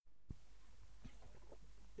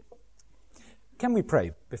Can we pray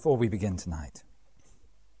before we begin tonight?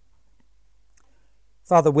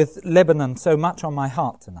 Father, with Lebanon so much on my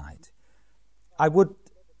heart tonight, I would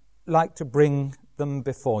like to bring them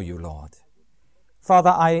before you, Lord. Father,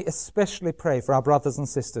 I especially pray for our brothers and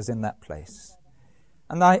sisters in that place.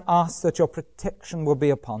 And I ask that your protection will be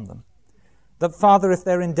upon them. That, Father, if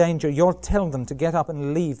they're in danger, you'll tell them to get up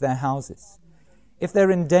and leave their houses. If they're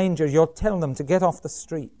in danger, you'll tell them to get off the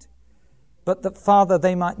street. But that, Father,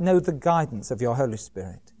 they might know the guidance of your Holy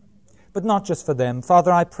Spirit. But not just for them.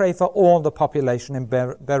 Father, I pray for all the population in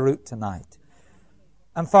Beirut tonight.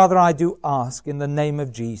 And Father, I do ask in the name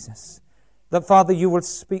of Jesus that, Father, you will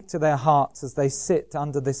speak to their hearts as they sit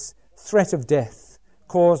under this threat of death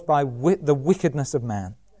caused by the wickedness of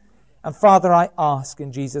man. And Father, I ask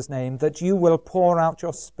in Jesus' name that you will pour out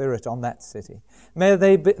your Spirit on that city. May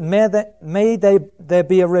there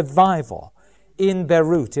be a revival in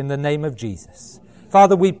Beirut in the name of Jesus.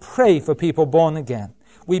 Father, we pray for people born again.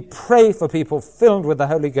 We pray for people filled with the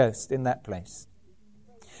Holy Ghost in that place.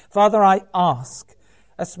 Father, I ask,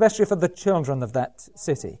 especially for the children of that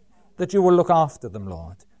city, that you will look after them,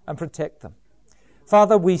 Lord, and protect them.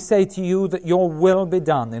 Father, we say to you that your will be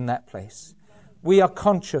done in that place. We are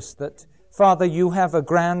conscious that, Father, you have a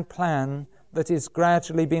grand plan that is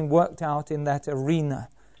gradually being worked out in that arena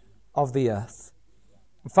of the earth.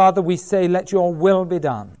 Father, we say, let your will be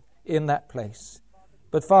done in that place.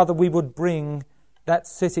 But Father, we would bring that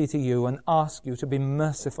city to you and ask you to be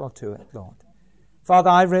merciful to it, Lord.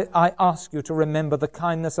 Father, I ask you to remember the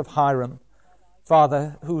kindness of Hiram,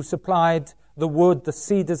 Father, who supplied the wood, the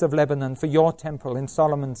cedars of Lebanon for your temple in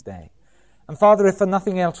Solomon's day. And Father, if for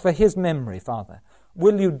nothing else, for his memory, Father,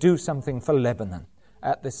 will you do something for Lebanon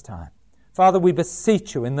at this time? Father, we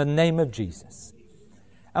beseech you in the name of Jesus.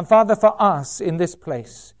 And Father, for us in this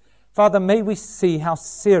place, Father, may we see how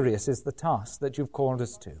serious is the task that you've called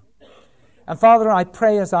us to. And Father, I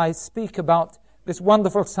pray as I speak about this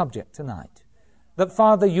wonderful subject tonight, that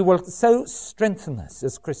Father, you will so strengthen us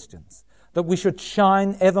as Christians, that we should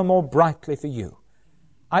shine ever more brightly for you.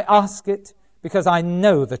 I ask it because I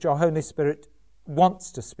know that your Holy Spirit wants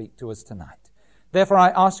to speak to us tonight. Therefore,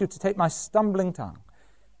 I ask you to take my stumbling tongue.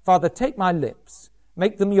 Father, take my lips,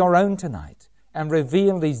 make them your own tonight, and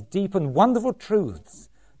reveal these deep and wonderful truths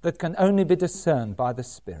that can only be discerned by the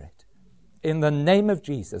Spirit. In the name of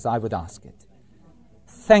Jesus, I would ask it.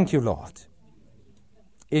 Thank you, Lord.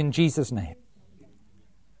 In Jesus' name.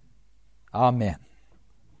 Amen.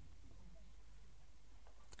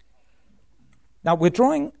 Now, we're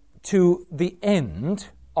drawing to the end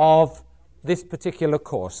of this particular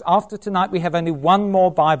course. After tonight, we have only one more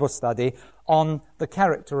Bible study on the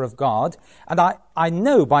character of God. And I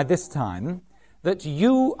know by this time that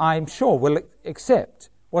you, I'm sure, will accept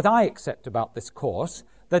what I accept about this course,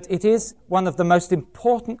 that it is one of the most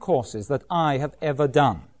important courses that I have ever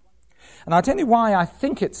done. And I'll tell you why I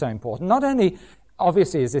think it's so important. Not only,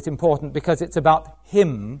 obviously, is it important because it's about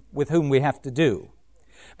him with whom we have to do,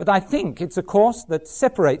 but I think it's a course that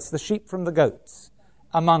separates the sheep from the goats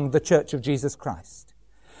among the Church of Jesus Christ.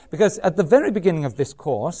 Because at the very beginning of this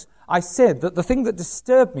course, I said that the thing that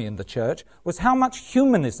disturbed me in the church was how much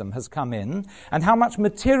humanism has come in and how much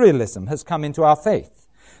materialism has come into our faith.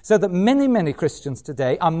 So that many, many Christians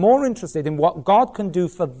today are more interested in what God can do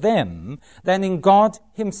for them than in God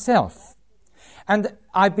himself. And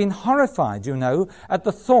I've been horrified, at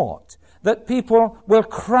the thought that people will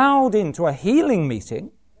crowd into a healing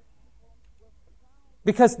meeting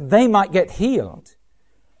because they might get healed,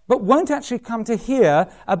 but won't actually come to hear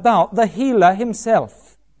about the healer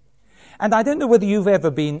himself. And I don't know whether you've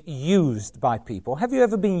ever been used by people. Have you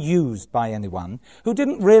ever been used by anyone who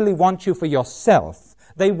didn't really want you for yourself?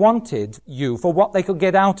 They wanted you for what they could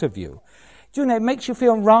get out of you. Do you know, it makes you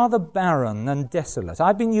feel rather barren and desolate.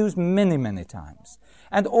 I've been used many, many times.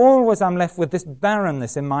 And always I'm left with this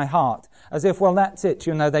barrenness in my heart, as if, well, that's it.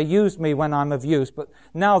 They used me when I'm of use, but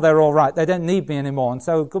now they're all right. They don't need me anymore, and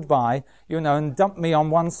so goodbye, and dump me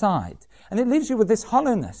on one side. And it leaves you with this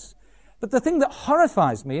hollowness. But the thing that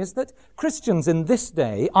horrifies me is that Christians in this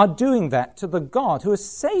day are doing that to the God who has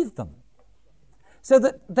saved them. So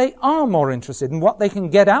that they are more interested in what they can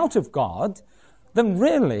get out of God than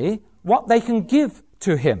really what they can give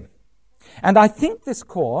to him. And I think this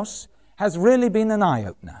course has really been an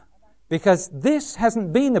eye-opener, because this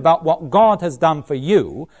hasn't been about what God has done for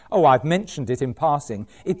you. Oh, I've mentioned it in passing.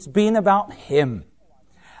 It's been about him.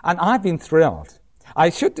 And I've been thrilled.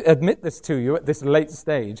 I should admit this to you at this late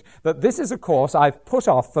stage, that this is a course I've put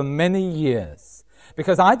off for many years,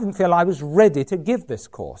 because I didn't feel I was ready to give this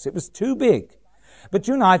course. It was too big. But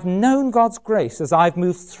I've known God's grace as I've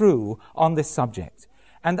moved through on this subject.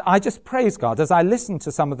 And I just praise God as I listen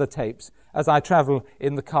to some of the tapes as I travel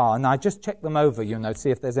in the car, and I just check them over,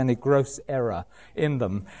 see if there's any gross error in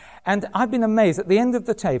them. And I've been amazed. At the end of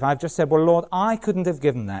the tape, I've just said, well, Lord, I couldn't have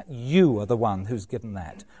given that. You are the one who's given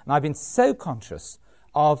that. And I've been so conscious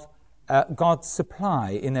of God's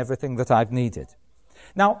supply in everything that I've needed.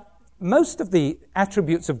 Now, most of the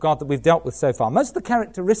attributes of God that we've dealt with so far, most of the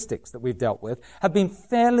characteristics that we've dealt with, have been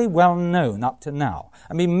fairly well known up to now.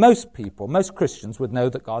 I mean, most people, most Christians would know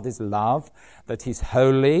that God is love, that he's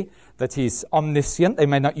holy, that he's omniscient. They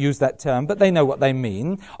may not use that term, but they know what they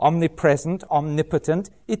mean. Omnipresent, omnipotent,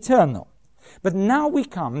 eternal. But now we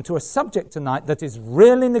come to a subject tonight that is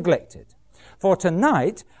really neglected. For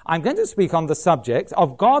tonight, I'm going to speak on the subject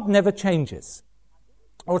of God never changes.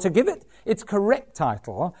 Or to give it its correct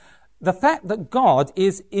title, the fact that God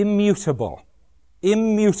is immutable.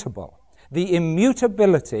 Immutable. The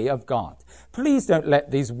immutability of God. Please don't let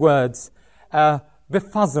these words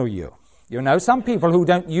befuzzle you. Some people who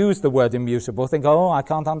don't use the word immutable think, oh, I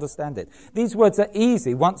can't understand it. These words are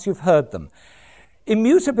easy once you've heard them.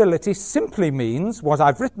 Immutability simply means, what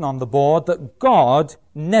I've written on the board, that God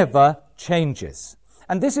never changes.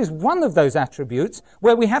 And this is one of those attributes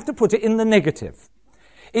where we have to put it in the negative.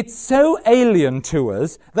 It's so alien to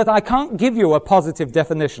us that I can't give you a positive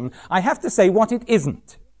definition. I have to say what it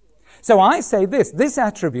isn't. So I say this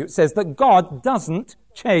attribute says that God doesn't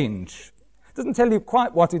change. It doesn't tell you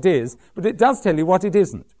quite what it is, but it does tell you what it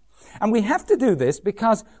isn't. And we have to do this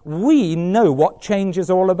because we know what change is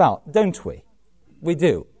all about, don't we? We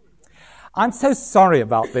do. I'm so sorry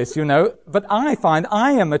about this, but I find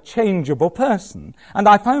I am a changeable person. And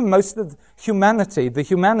I find most of humanity, the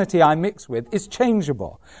humanity I mix with, is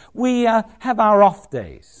changeable. We have our off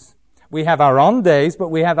days. We have our on days, but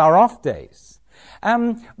we have our off days.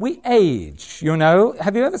 We age,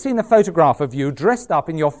 Have you ever seen a photograph of you dressed up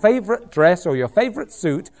in your favorite dress or your favorite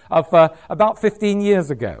suit of about 15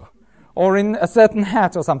 years ago? Or in a certain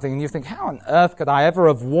hat or something, and you think, how on earth could I ever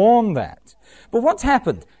have worn that? But what's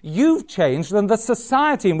happened? You've changed, and the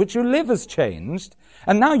society in which you live has changed,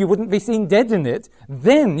 and now you wouldn't be seen dead in it.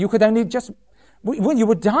 Then you could only you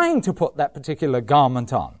were dying to put that particular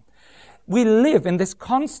garment on. We live in this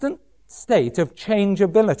constant state of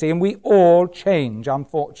changeability, and we all change,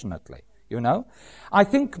 unfortunately, I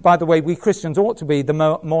think, by the way, we Christians ought to be the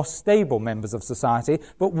more stable members of society,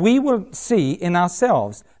 but we will see in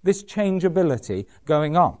ourselves this changeability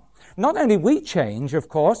going on. Not only we change, of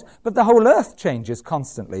course, but the whole earth changes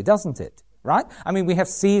constantly, doesn't it? Right? I mean, we have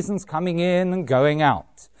seasons coming in and going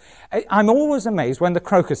out. I'm always amazed when the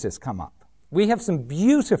crocuses come up. We have some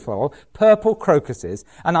beautiful purple crocuses,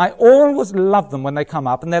 and I always love them when they come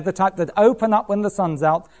up, and they're the type that open up when the sun's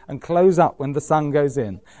out and close up when the sun goes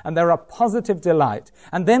in. And they're a positive delight.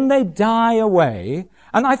 And then they die away,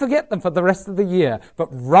 and I forget them for the rest of the year. But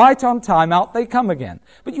right on time, out they come again.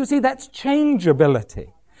 But you see, that's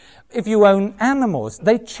changeability. If you own animals,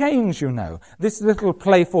 they change, This little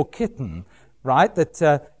playful kitten, right,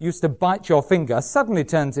 that used to bite your finger, suddenly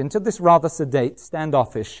turns into this rather sedate,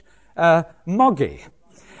 standoffish moggy.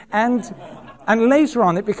 And later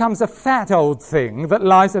on it becomes a fat old thing that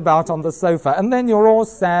lies about on the sofa, and then you're all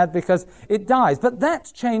sad because it dies. But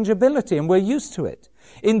that's changeability, and we're used to it.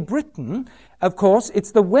 In Britain, of course,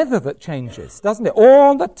 it's the weather that changes, doesn't it?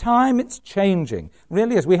 All the time it's changing.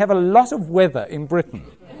 Really is. We have a lot of weather in Britain.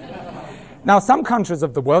 Now, some countries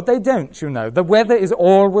of the world, they don't, The weather is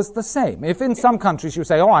always the same. If in some countries you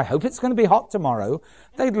say, oh, I hope it's going to be hot tomorrow,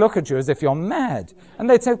 they'd look at you as if you're mad. And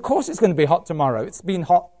they'd say, of course it's going to be hot tomorrow. It's been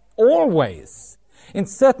hot always. In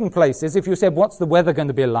certain places, if you said, what's the weather going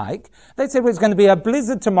to be like? They'd say, well, it's going to be a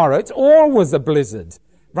blizzard tomorrow. It's always a blizzard,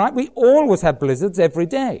 right? We always have blizzards every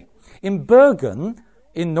day. In Bergen,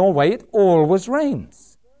 in Norway, it always rains.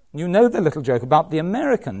 You know the little joke about the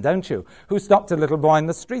American, don't you? Who stopped a little boy in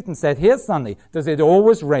the street and said, here, Sonny, does it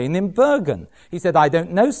always rain in Bergen? He said, I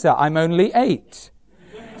don't know, sir, I'm only 8.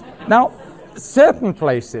 Now, certain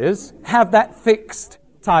places have that fixed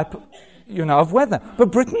type, of weather.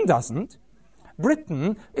 But Britain doesn't.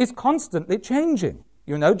 Britain is constantly changing.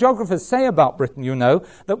 Geographers say about Britain,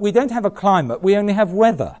 that we don't have a climate, we only have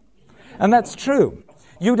weather. And that's true.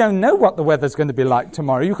 You don't know what the weather's going to be like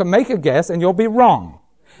tomorrow. You can make a guess and you'll be wrong.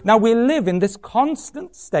 Now, we live in this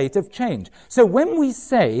constant state of change. So when we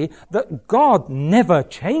say that God never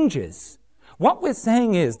changes, what we're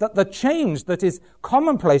saying is that the change that is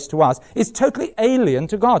commonplace to us is totally alien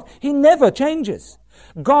to God. He never changes.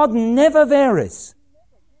 God never varies.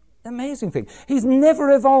 Amazing thing. He's never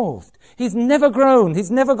evolved. He's never grown. He's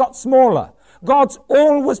never got smaller. God's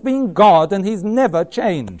always been God, and he's never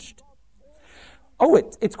changed. Oh,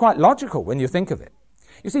 it's quite logical when you think of it.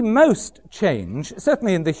 You see, most change,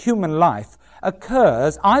 certainly in the human life,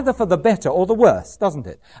 occurs either for the better or the worse, doesn't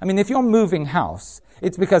it? I mean, if you're moving house,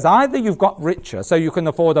 it's because either you've got richer so you can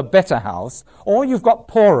afford a better house, or you've got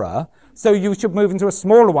poorer so you should move into a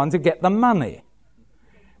smaller one to get the money.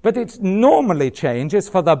 But it's normally change is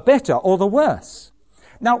for the better or the worse.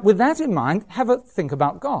 Now, with that in mind, have a think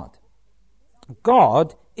about God.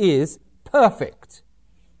 God is perfect.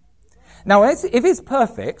 Now, if he's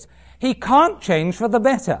perfect, he can't change for the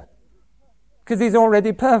better, because he's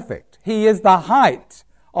already perfect. He is the height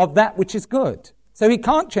of that which is good. So he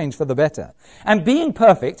can't change for the better. And being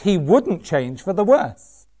perfect, he wouldn't change for the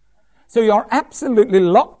worse. So you're absolutely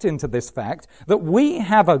locked into this fact that we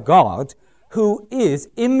have a God who is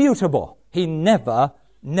immutable. He never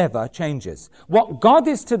changes. What God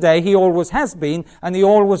is today, he always has been, and he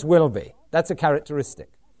always will be. That's a characteristic.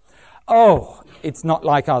 Oh, it's not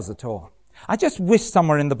like us at all. I just wish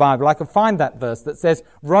somewhere in the Bible I could find that verse that says,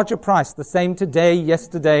 Roger Price, the same today,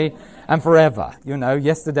 yesterday, and forever. You know,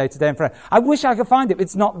 yesterday, today, and forever. I wish I could find it.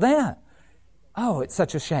 It's not there. Oh, it's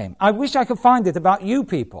such a shame. I wish I could find it about you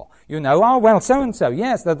people. You know, oh, well, so-and-so,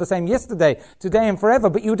 yes, they're the same yesterday, today, and forever,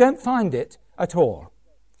 but you don't find it at all.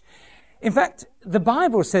 In fact, the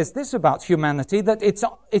Bible says this about humanity, that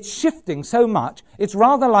it's shifting so much, it's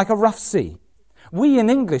rather like a rough sea. We in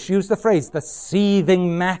English use the phrase, the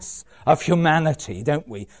seething mass of humanity, don't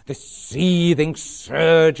we? The seething,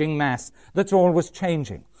 surging mass that's always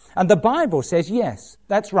changing. And the Bible says, yes,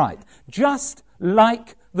 that's right, just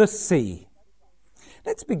like the sea.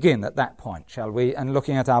 Let's begin at that point, shall we, and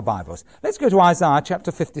looking at our Bibles. Let's go to Isaiah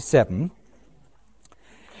chapter 57.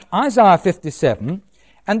 Isaiah 57,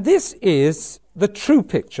 and this is the true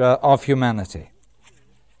picture of humanity.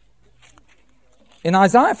 In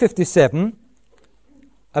Isaiah 57,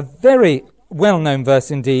 a very well-known verse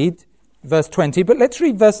indeed, verse 20, but let's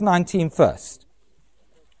read verse 19 first.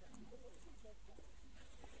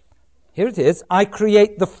 Here it is, I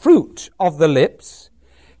create the fruit of the lips,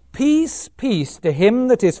 peace, peace to him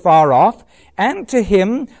that is far off, and to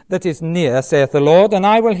him that is near, saith the Lord, and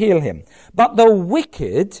I will heal him. But the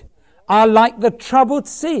wicked are like the troubled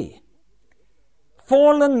sea.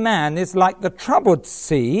 Fallen man is like the troubled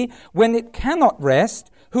sea when it cannot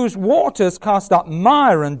rest, whose waters cast up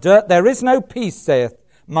mire and dirt. There is no peace, saith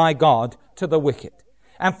my God, to the wicked.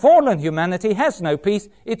 And fallen humanity has no peace.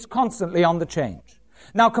 It's constantly on the change.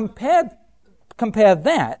 Now compare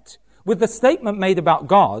that with the statement made about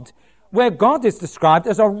God, where God is described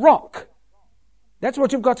as a rock. That's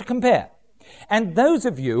what you've got to compare. And those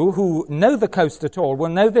of you who know the coast at all will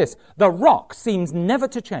know this. The rock seems never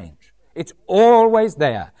to change. It's always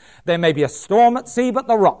there. There may be a storm at sea, but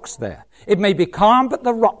the rock's there. It may be calm, but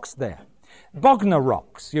the rock's there. Bognor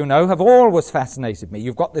rocks, you know, have always fascinated me.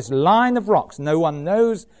 You've got this line of rocks. No one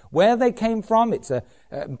knows where they came from. It's a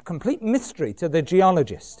complete mystery to the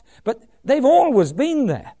geologist. But they've always been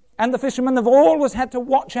there. And the fishermen have always had to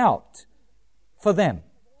watch out for them.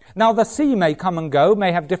 Now, the sea may come and go,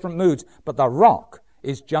 may have different moods, but the rock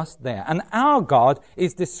is just there. And our God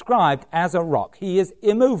is described as a rock. He is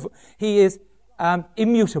immovable. He is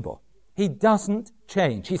immutable. He doesn't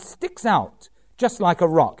change. He sticks out just like a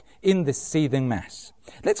rock in this seething mass.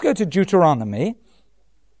 Let's go to Deuteronomy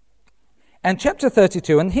and chapter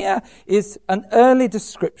 32, and here is an early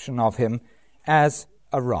description of him as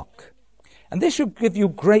a rock. And this should give you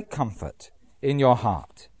great comfort in your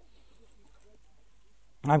heart.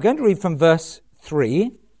 I'm going to read from verse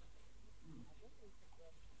 3.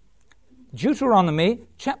 Deuteronomy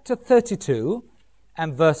chapter 32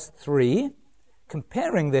 and verse 3,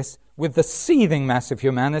 comparing this with the seething mass of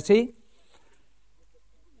humanity.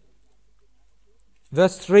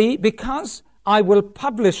 Verse 3, because I will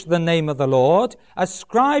publish the name of the Lord,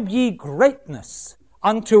 ascribe ye greatness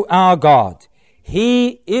unto our God.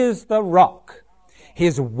 He is the rock.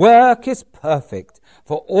 His work is perfect,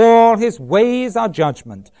 for all his ways are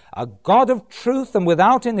judgment. A God of truth and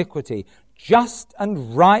without iniquity, just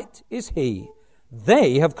and right is he.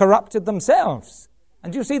 They have corrupted themselves.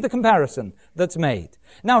 And you see the comparison that's made.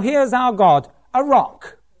 Now here's our God, a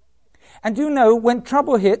rock. And you know, when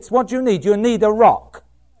trouble hits, what do you need? You need a rock.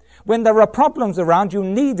 When there are problems around, you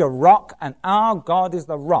need a rock, and our God is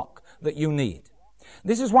the rock that you need.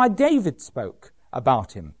 This is why David spoke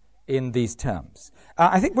about him in these terms.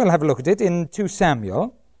 I think we'll have a look at it in 2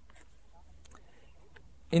 Samuel.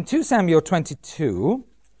 In 2 Samuel 22,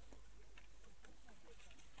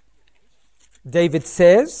 David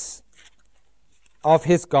says of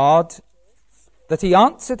his God that he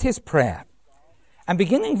answered his prayer. And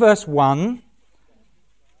beginning verse 1,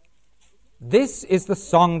 this is the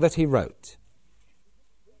song that he wrote.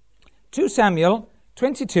 2 Samuel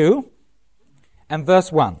 22 and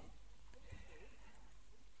verse 1.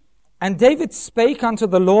 And David spake unto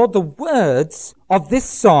the Lord the words of this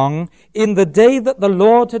song in the day that the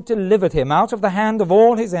Lord had delivered him out of the hand of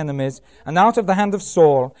all his enemies and out of the hand of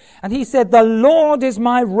Saul. And he said, the Lord is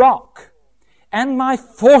my rock and my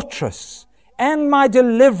fortress and my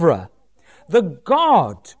deliverer, the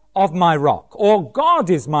God of my rock, or God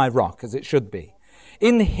is my rock, as it should be.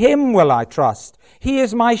 In him will I trust. He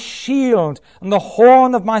is my shield and the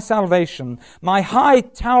horn of my salvation, my high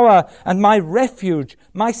tower and my refuge,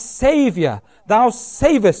 my Saviour. Thou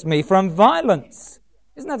savest me from violence.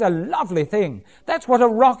 Isn't that a lovely thing? That's what a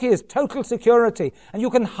rock is, total security. And you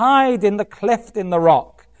can hide in the cleft in the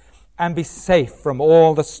rock and be safe from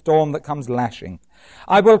all the storm that comes lashing.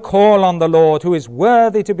 I will call on the Lord, who is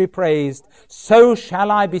worthy to be praised. So shall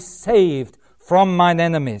I be saved from mine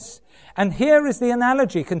enemies. And here is the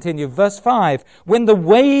analogy, continue, verse 5. When the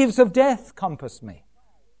waves of death compass me.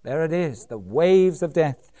 There it is, the waves of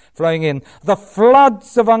death flowing in. The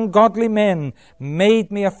floods of ungodly men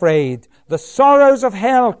made me afraid. The sorrows of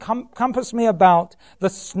hell compassed me about. The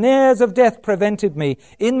snares of death prevented me.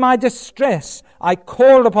 In my distress I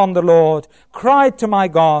called upon the Lord, cried to my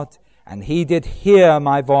God, and he did hear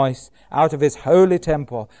my voice out of his holy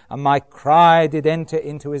temple, and my cry did enter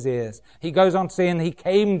into his ears. He goes on saying he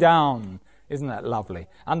came down. Isn't that lovely?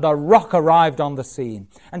 And the rock arrived on the scene.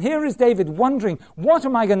 And here is David wondering, what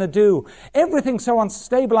am I going to do? Everything's so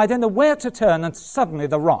unstable, I don't know where to turn, and suddenly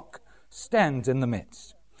the rock stands in the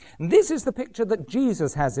midst. And this is the picture that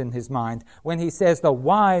Jesus has in his mind when he says the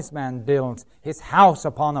wise man builds his house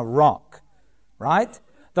upon a rock. Right?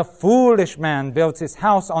 The foolish man builds his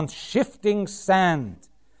house on shifting sand.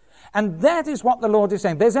 And that is what the Lord is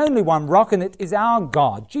saying. There's only one rock, and it is our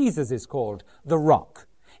God. Jesus is called the rock.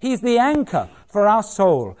 He's the anchor for our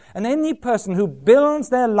soul. And any person who builds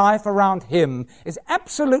their life around him is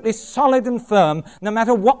absolutely solid and firm, no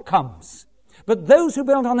matter what comes. But those who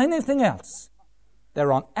build on anything else,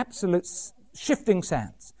 they're on absolute shifting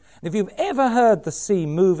sands. And if you've ever heard the sea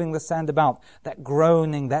moving the sand about, that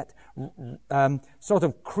groaning, that sort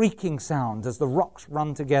of creaking sound as the rocks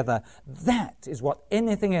run together, that is what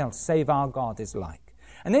anything else save our God is like.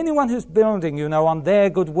 And anyone who's building, on their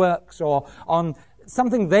good works or on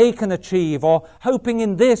something they can achieve or hoping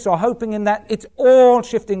in this or hoping in that, it's all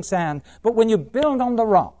shifting sand. But when you build on the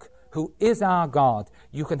rock, who is our God,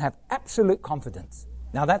 you can have absolute confidence.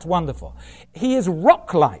 Now that's wonderful. He is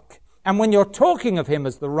rock-like. And when you're talking of him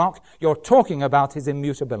as the rock, you're talking about his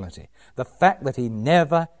immutability. The fact that he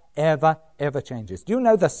never, ever, ever changes. Do you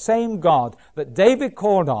know the same God that David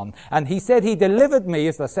called on, and he said he delivered me,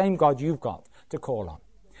 is the same God you've got to call on.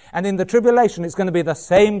 And in the tribulation, it's going to be the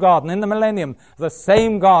same God. And in the millennium, the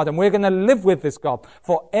same God. And we're going to live with this God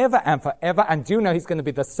forever and forever. And do you know he's going to be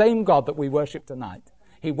the same God that we worship tonight?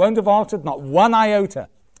 He won't have altered, not one iota.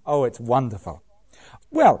 Oh, it's wonderful.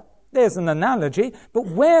 Well, there's an analogy, but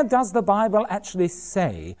where does the Bible actually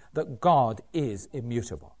say that God is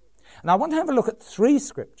immutable? And I want to have a look at 3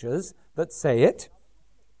 scriptures that say it,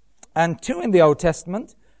 and 2 in the Old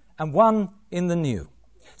Testament, and 1 in the New.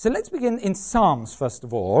 So let's begin in Psalms, first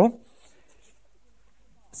of all.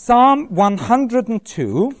 Psalm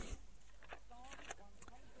 102.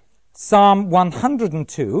 Psalm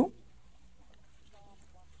 102.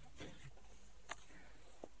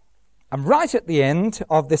 And right at the end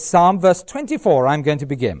of this psalm, verse 24, I'm going to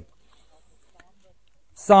begin.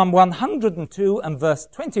 Psalm 102 and verse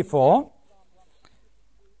 24.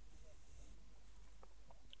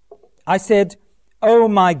 I said, O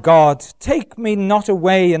my God, take me not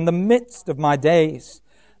away in the midst of my days.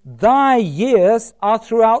 Thy years are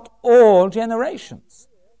throughout all generations.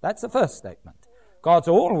 That's the first statement. God's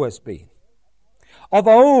always been. Of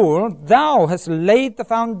old, thou hast laid the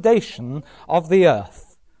foundation of the earth.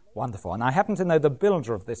 Wonderful. And I happen to know the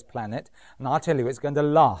builder of this planet, and I'll tell you it's going to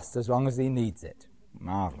last as long as he needs it.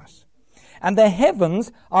 Marvelous. And the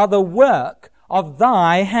heavens are the work of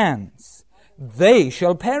thy hands. They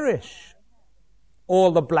shall perish.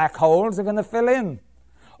 All the black holes are going to fill in.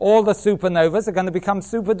 All the supernovas are going to become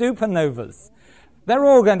super-duper novas. They're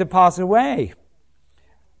all going to pass away.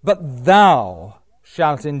 But thou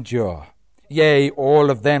shalt endure. Yea, all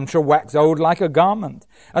of them shall wax old like a garment.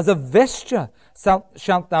 As a vesture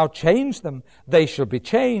shalt thou change them. They shall be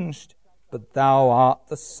changed, but thou art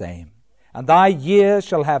the same. And thy years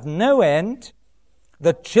shall have no end.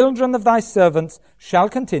 The children of thy servants shall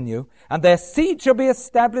continue, and their seed shall be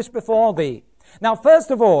established before thee. Now,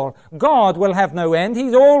 first of all, God will have no end.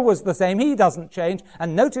 He's always the same. He doesn't change.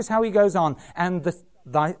 And notice how he goes on. And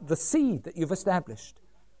the seed that you've established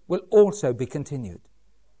will also be continued.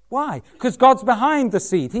 Why? Because God's behind the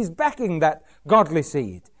seed. He's backing that godly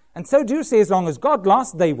seed. And so do you see, as long as God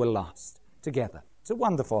lasts, they will last together. It's a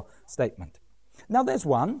wonderful statement. Now there's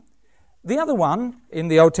one. The other one in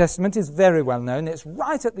the Old Testament is very well known. It's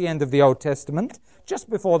right at the end of the Old Testament, just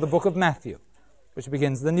before the book of Matthew, which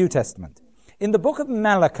begins the New Testament. In the book of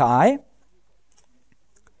Malachi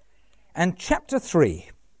and chapter 3,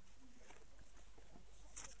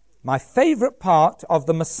 my favorite part of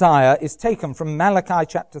the Messiah is taken from Malachi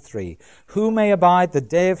chapter 3. Who may abide the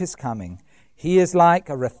day of his coming? He is like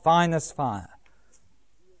a refiner's fire.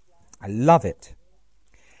 I love it.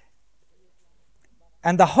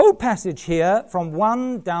 And the whole passage here, from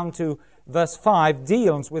 1 down to verse 5,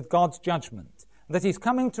 deals with God's judgment, that he's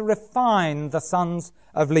coming to refine the sons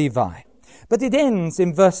of Levi. But it ends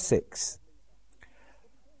in verse 6.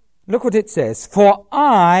 Look what it says. For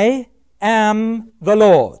I am the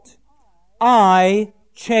Lord. I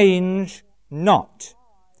change not.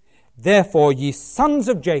 Therefore, ye sons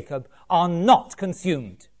of Jacob are not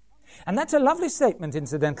consumed. And that's a lovely statement,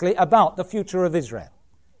 incidentally, about the future of Israel.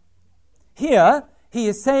 Here, he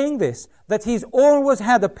is saying this, that he's always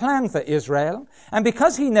had a plan for Israel, and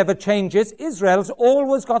because he never changes, Israel's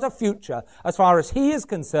always got a future as far as he is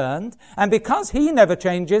concerned, and because he never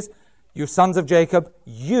changes, you sons of Jacob,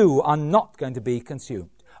 you are not going to be consumed.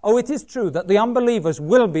 Oh, it is true that the unbelievers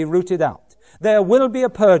will be rooted out. There will be a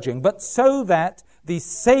purging, but so that the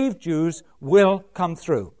saved Jews will come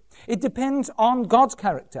through. It depends on God's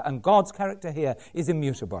character, and God's character here is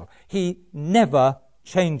immutable. He never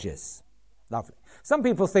changes. Lovely. Some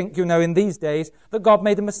people think, in these days, that God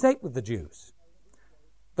made a mistake with the Jews.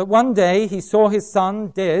 That one day he saw his son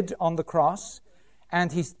dead on the cross,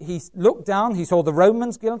 and he looked down, he saw the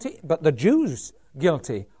Romans guilty, but the Jews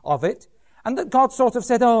guilty of it, and that God sort of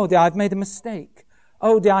said, oh dear, I've made a mistake.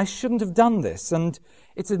 Oh dear, I shouldn't have done this, and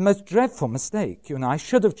it's a most dreadful mistake. I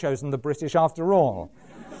should have chosen the British after all.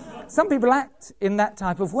 Some people act in that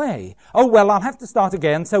type of way. Oh, well, I'll have to start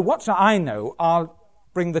again, so what shall I know? I'll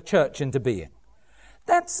bring the church into being.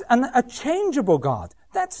 That's a changeable God.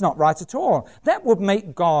 That's not right at all. That would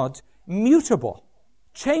make God mutable,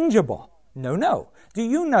 changeable. No. Do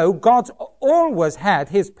you know God's always had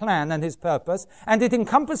his plan and his purpose, and it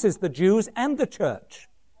encompasses the Jews and the church.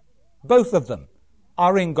 Both of them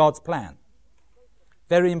are in God's plan.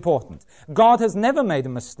 Very important. God has never made a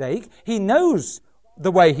mistake. He knows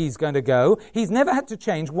the way he's going to go. He's never had to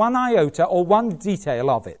change one iota or one detail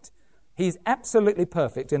of it. He's absolutely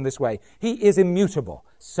perfect in this way. He is immutable.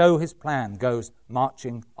 So his plan goes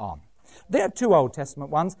marching on. There are 2 Old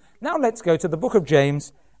Testament ones. Now let's go to the book of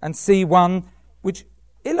James and see one which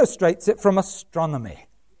illustrates it from astronomy.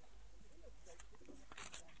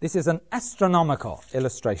 This is an astronomical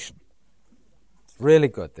illustration. It's really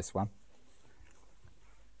good, this one.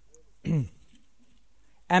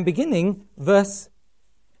 And beginning verse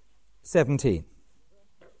 17.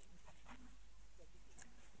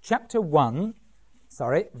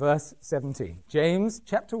 Verse 17. James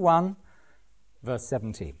chapter 1, verse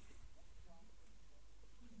 17.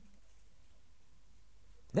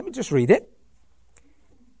 Let me just read it.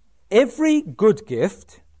 Every good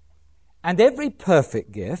gift and every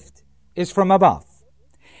perfect gift is from above,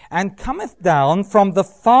 and cometh down from the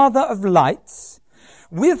Father of lights,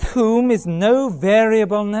 with whom is no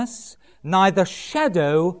variableness, neither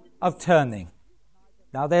shadow of turning.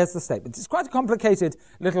 Now there's the statement. It's quite a complicated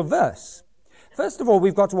little verse. First of all,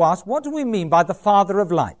 we've got to ask, what do we mean by the Father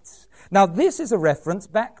of lights? Now this is a reference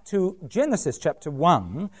back to Genesis chapter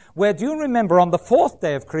 1, where, do you remember, on the 4th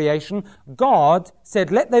day of creation, God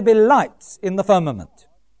said, let there be lights in the firmament.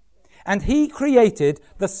 And he created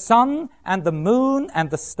the sun and the moon and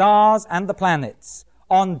the stars and the planets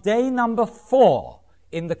on day number 4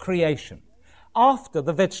 in the creation, after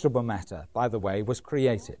the vegetable matter, by the way, was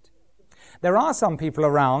created. There are some people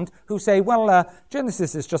around who say, well,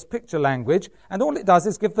 Genesis is just picture language, and all it does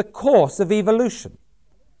is give the course of evolution.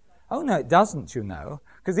 Oh, no, it doesn't,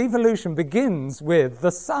 because evolution begins with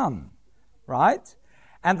the sun, right?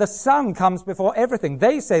 And the sun comes before everything.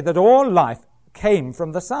 They say that all life came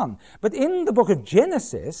from the sun. But in the book of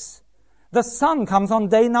Genesis, the sun comes on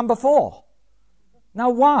day number 4. Now,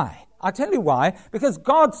 why? I'll tell you why. Because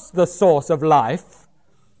God's the source of life,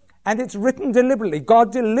 and it's written deliberately.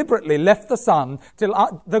 God deliberately left the sun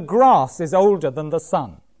till the grass is older than the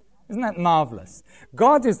sun. Isn't that marvelous?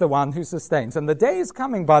 God is the one who sustains. And the day is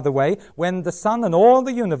coming, by the way, when the sun and all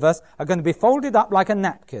the universe are going to be folded up like a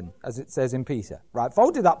napkin, as it says in Peter. Right?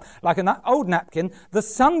 Folded up like an old napkin. The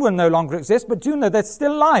sun will no longer exist, but do you know there's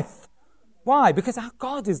still life? Why? Because our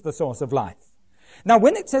God is the source of life. Now,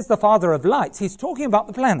 when it says the Father of lights, he's talking about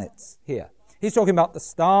the planets here. He's talking about the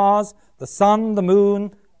stars, the sun, the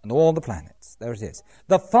moon, and all the planets. There it is.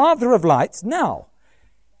 The Father of lights. Now,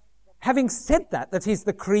 having said that he's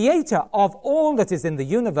the creator of all that is in the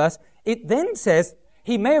universe, it then says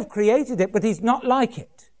he may have created it, but he's not like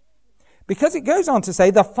it. Because it goes on to say,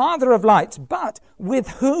 the Father of lights, but with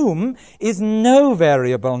whom is no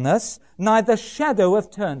variableness, neither shadow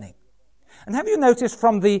of turning. And have you noticed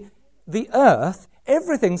from the earth,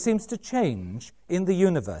 everything seems to change in the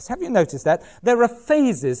universe. Have you noticed that? There are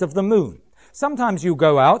phases of the moon. Sometimes you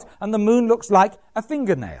go out and the moon looks like a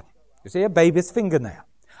fingernail. You see, a baby's fingernail.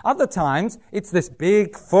 Other times, it's this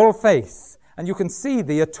big, full face, and you can see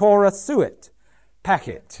the Atora suet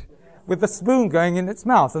packet with the spoon going in its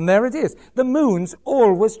mouth, and there it is. The moon's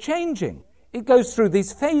always changing. It goes through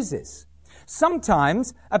these phases.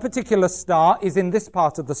 Sometimes a particular star is in this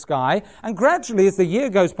part of the sky, and gradually as the year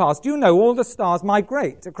goes past, you know all the stars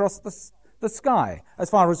migrate across the sky as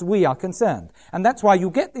far as we are concerned. And that's why you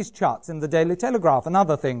get these charts in the Daily Telegraph and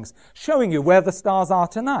other things showing you where the stars are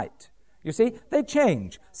tonight. You see, they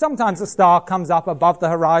change. Sometimes a star comes up above the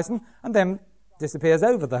horizon and then disappears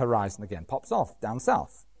over the horizon again, pops off down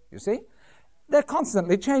south. You see? They're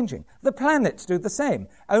constantly changing. The planets do the same.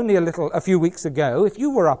 Only a few weeks ago, if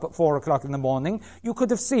you were up at 4 o'clock in the morning, you could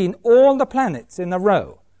have seen all the planets in a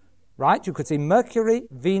row. Right? You could see Mercury,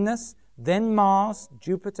 Venus, then Mars,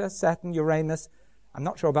 Jupiter, Saturn, Uranus. I'm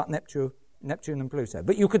not sure about Neptune and Pluto.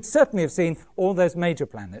 But you could certainly have seen all those major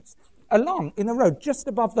planets along in a row just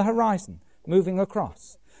above the horizon, moving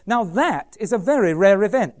across. Now that is a very rare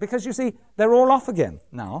event because, you see, they're all off again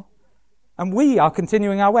now. And we are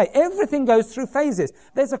continuing our way. Everything goes through phases.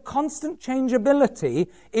 There's a constant changeability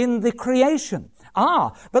in the creation.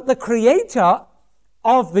 But the creator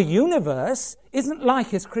of the universe isn't like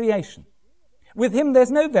his creation. With him there's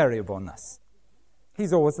no variableness.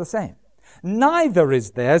 He's always the same. Neither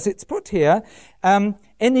is there, as it's put here,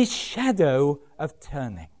 any shadow of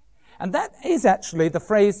turning. And that is actually the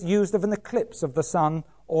phrase used of an eclipse of the sun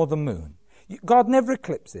or the moon. God never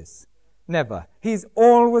eclipses. Never. He's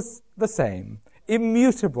always the same,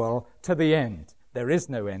 immutable to the end. There is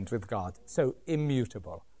no end with God, so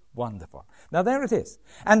immutable. Wonderful. Now there it is.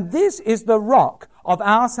 And this is the rock of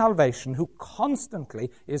our salvation, who constantly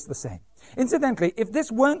is the same. Incidentally, if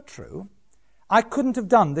this weren't true, I couldn't have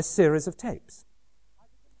done this series of tapes.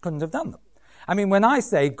 Couldn't have done them. I mean, when I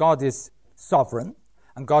say God is sovereign,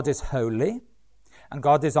 and God is holy, and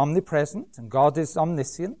God is omnipresent, and God is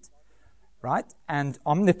omniscient, right, and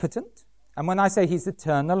omnipotent, and when I say he's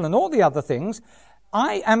eternal and all the other things,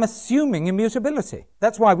 I am assuming immutability.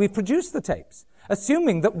 That's why we produce the tapes,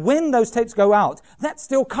 assuming that when those tapes go out, that's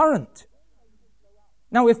still current.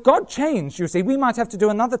 Now, if God changed, you see, we might have to do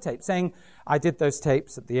another tape saying, I did those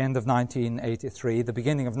tapes at the end of 1983, the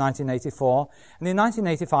beginning of 1984, and in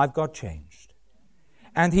 1985, God changed.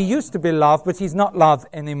 And he used to be love, but he's not love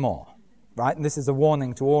anymore, right? And this is a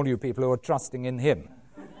warning to all you people who are trusting in him.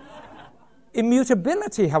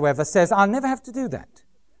 Immutability, however, says I'll never have to do that.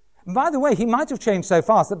 And by the way, he might have changed so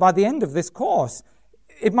fast that by the end of this course,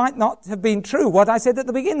 it might not have been true what I said at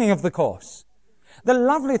the beginning of the course. The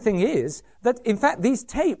lovely thing is that, in fact, these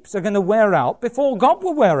tapes are going to wear out before God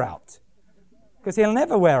will wear out, because he'll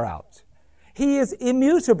never wear out. He is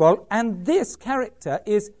immutable, and this character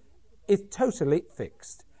is totally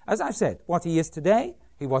fixed. As I've said, what he is today,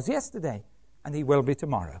 he was yesterday, and he will be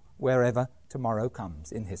tomorrow, wherever tomorrow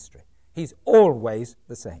comes in history. He's always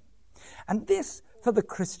the same. And this, for the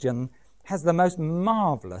Christian, has the most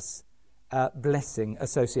marvelous blessing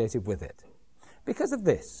associated with it. Because of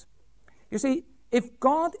this. You see, if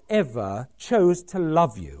God ever chose to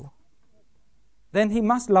love you, then he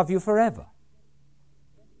must love you forever.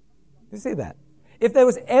 You see that? If there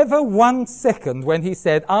was ever 1 second when he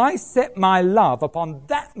said, I set my love upon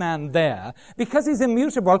that man there, because he's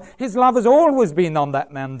immutable, his love has always been on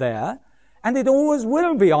that man there, and it always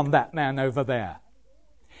will be on that man over there.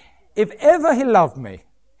 If ever he loved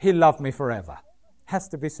me forever. Has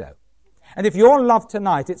to be so. And if you're loved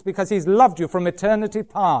tonight, it's because he's loved you from eternity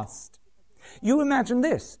past. You imagine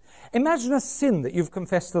this. Imagine a sin that you've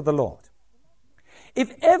confessed to the Lord.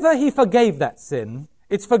 If ever he forgave that sin,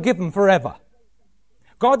 it's forgiven forever.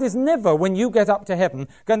 God is never, when you get up to heaven,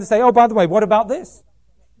 going to say, oh, by the way, what about this?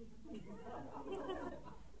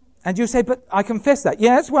 And you say, but I confess that.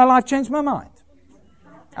 Yes, well, I've changed my mind.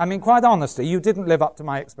 I mean, quite honestly, you didn't live up to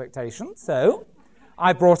my expectations, so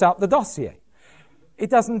I brought out the dossier.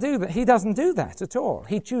 It doesn't do that. He doesn't do that at all.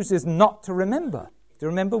 He chooses not to remember. Do you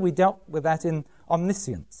remember we dealt with that in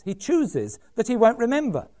omniscience? He chooses that he won't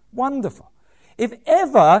remember. Wonderful. If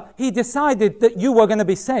ever he decided that you were going to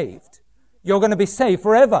be saved, you're going to be saved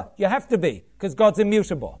forever. You have to be, because God's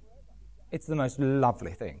immutable. It's the most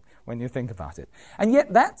lovely thing. when you think about it. And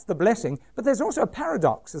yet that's the blessing, but there's also a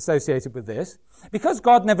paradox associated with this. Because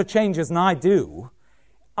God never changes and I do,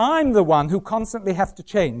 I'm the one who constantly have to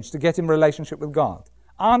change to get in relationship with God.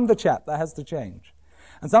 I'm the chap that has to change.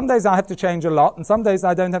 And some days I have to change a lot, and some days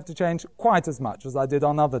I don't have to change quite as much as I did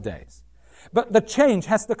on other days. But the change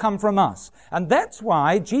has to come from us. And that's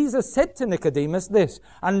why Jesus said to Nicodemus this,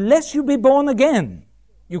 unless you be born again,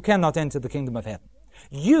 you cannot enter the kingdom of heaven.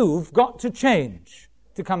 You've got to change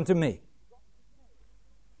to come to me.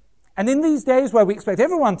 And in these days where we expect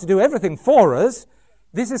everyone to do everything for us,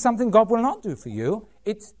 this is something God will not do for you.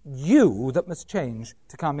 It's you that must change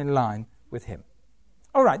to come in line with him.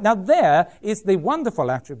 All right, now there is the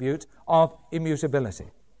wonderful attribute of immutability.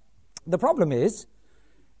 The problem is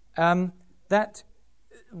that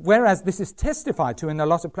whereas this is testified to in a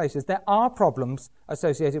lot of places, there are problems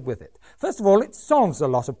associated with it. First of all, it solves a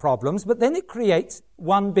lot of problems, but then it creates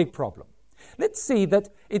one big problem. Let's see that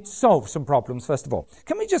it solves some problems, first of all.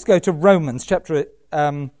 Can we just go to Romans chapter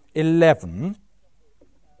 11?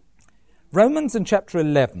 Romans and chapter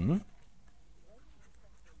 11.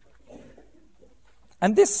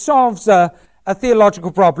 And this solves a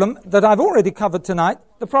theological problem that I've already covered tonight,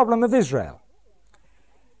 the problem of Israel.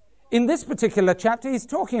 In this particular chapter, he's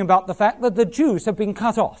talking about the fact that the Jews have been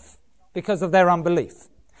cut off because of their unbelief.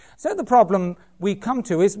 So the problem we come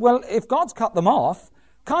to is, well, if God's cut them off,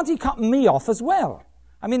 can't he cut me off as well?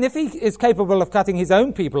 I mean, if he is capable of cutting his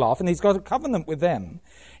own people off and he's got a covenant with them,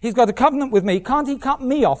 he's got a covenant with me, can't he cut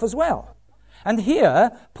me off as well? And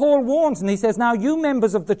here, Paul warns and he says, now you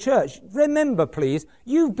members of the church, remember please,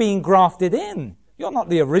 you've been grafted in. You're not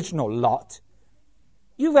the original lot.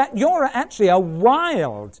 You're actually a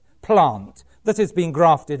wild plant that has been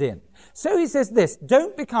grafted in. So he says this,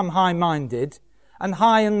 don't become high-minded and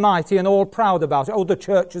high and mighty and all proud about it. Oh, the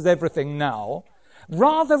church is everything now.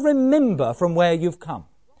 Rather remember from where you've come.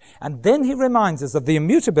 And then he reminds us of the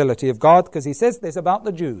immutability of God, because he says this about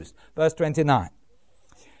the Jews. Verse 29.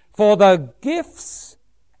 For the gifts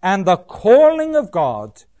and the calling of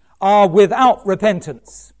God are without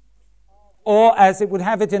repentance. Or, as it would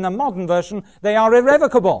have it in a modern version, they are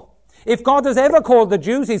irrevocable. If God has ever called the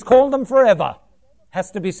Jews, he's called them forever. Has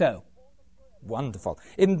to be so. Wonderful.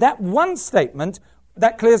 In that one statement,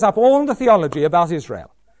 that clears up all the theology about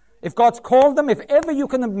Israel. If God's called them, if ever you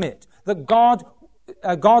can admit that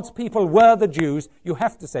God's people were the Jews, you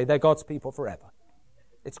have to say they're God's people forever.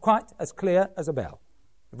 It's quite as clear as a bell.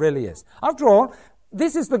 It really is. After all,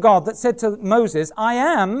 this is the God that said to Moses, I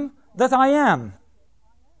am that I am.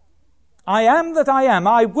 I am that I am.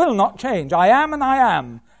 I will not change. I am and I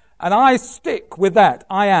am. And I stick with that.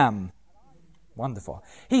 I am. Wonderful.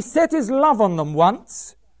 He set his love on them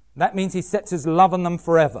once. That means he sets his love on them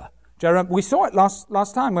forever. We saw it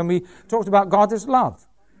last time when we talked about God as love.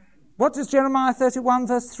 What does Jeremiah 31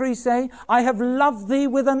 verse 3 say? I have loved thee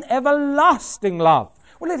with an everlasting love.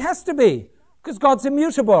 Well, it has to be, because God's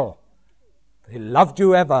immutable. He loved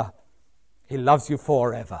you ever. He loves you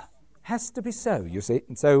forever. Has to be so, you see.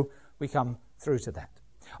 And so we come through to that.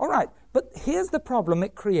 All right, but here's the problem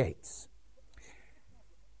it creates.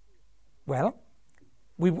 Well,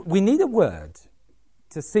 we need a word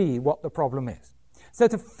to see what the problem is. So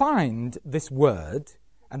to find this word,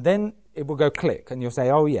 and then it will go click, and you'll say,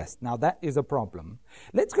 oh yes, now that is a problem.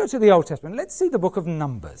 Let's go to the Old Testament. Let's see the book of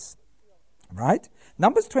Numbers. Right?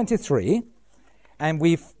 Numbers 23, and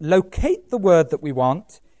we locate the word that we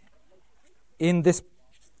want in this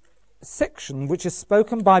section which is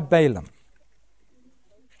spoken by Balaam.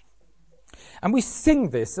 And we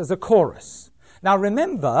sing this as a chorus. Now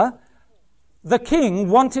remember, the king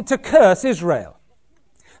wanted to curse Israel.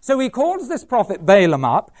 So he calls this prophet Balaam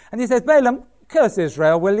up, and he says, Balaam, curse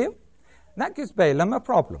Israel, will you? And that gives Balaam a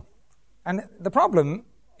problem. And the problem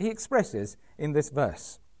he expresses in this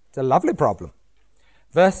verse. It's a lovely problem.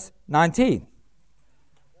 Verse 19.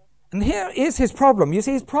 And here is his problem. You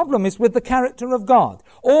see, his problem is with the character of God.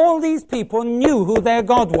 All these people knew who their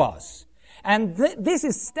God was. And this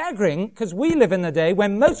is staggering, because we live in a day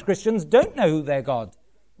when most Christians don't know who their God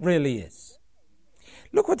really is.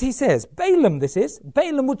 Look what he says. Balaam, this is.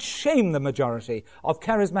 Balaam would shame the majority of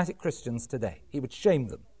charismatic Christians today. He would shame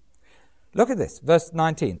them. Look at this, verse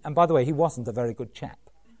 19. And by the way, he wasn't a very good chap.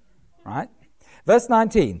 Right? Verse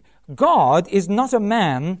 19. God is not a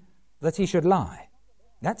man that he should lie.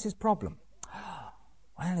 That's his problem.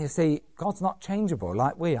 Well, you see, God's not changeable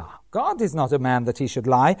like we are. God is not a man that he should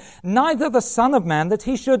lie, neither the Son of Man that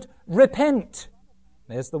he should repent.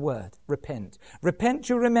 There's the word, repent. Repent,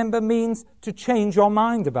 you remember, means to change your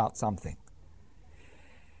mind about something.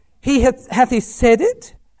 Hath he said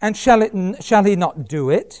it, and shall he not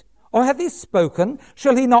do it? Or hath he spoken?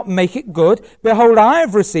 Shall he not make it good? Behold, I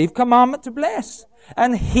have received commandment to bless.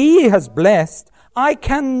 And he has blessed. I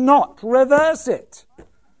cannot reverse it.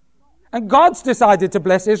 And God's decided to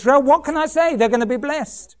bless Israel. What can I say? They're going to be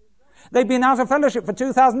blessed. They've been out of fellowship for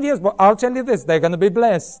 2,000 years. But I'll tell you this, they're going to be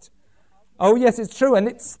blessed. Oh, yes, it's true. And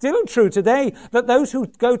it's still true today that those who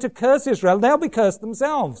go to curse Israel, they'll be cursed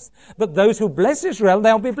themselves. But those who bless Israel,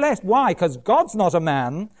 they'll be blessed. Why? Because God's not a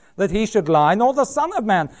man that he should lie, nor the Son of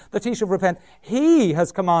Man that he should repent. He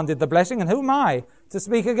has commanded the blessing, and who am I to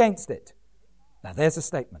speak against it? Now, there's a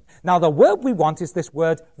statement. Now, the word we want is this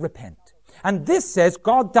word repent. And this says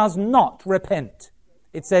God does not repent.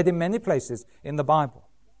 It's said in many places in the Bible.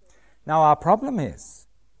 Now, our problem is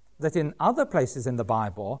that in other places in the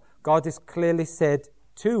Bible, God is clearly said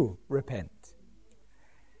to repent.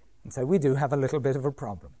 And so we do have a little bit of a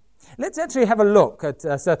problem. Let's actually have a look at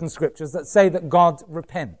certain scriptures that say that God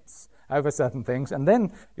repents over certain things, and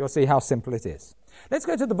then you'll see how simple it is. Let's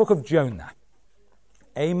go to the book of Jonah.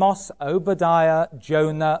 Amos, Obadiah,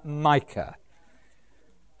 Jonah, Micah.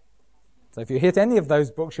 So if you hit any of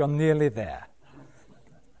those books, you're nearly there.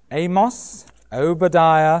 Amos,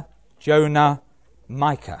 Obadiah, Jonah,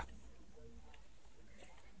 Micah.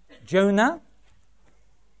 Jonah,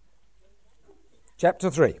 chapter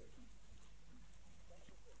 3.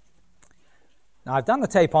 Now, I've done a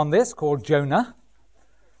tape on this called Jonah,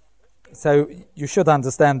 so you should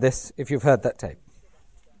understand this if you've heard that tape.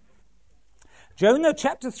 Jonah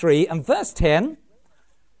chapter 3 and verse 10,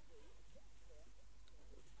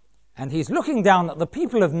 and he's looking down at the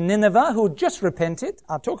people of Nineveh who had just repented.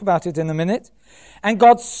 I'll talk about it in a minute. And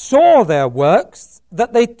God saw their works,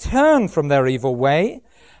 that they turned from their evil way,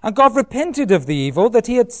 and God repented of the evil that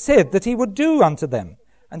he had said that he would do unto them,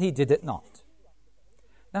 and he did it not.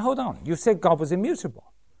 Now, hold on. You said God was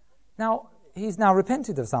immutable. Now, he's now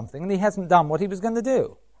repented of something, and he hasn't done what he was going to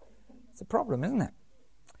do. It's a problem, isn't it?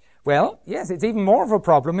 Well, yes, it's even more of a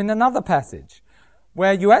problem in another passage,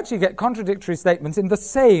 where you actually get contradictory statements in the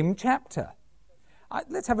same chapter.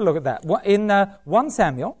 Let's have a look at that. In 1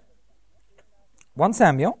 Samuel,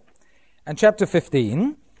 and chapter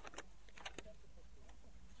 15,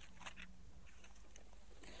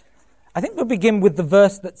 I think we'll begin with the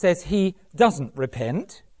verse that says he doesn't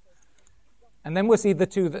repent, and then we'll see the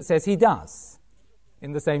two that says he does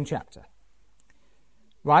in the same chapter.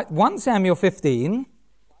 Right, 1 Samuel 15,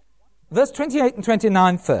 verse 28 and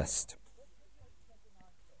 29 first.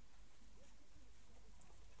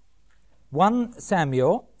 1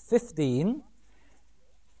 Samuel 15,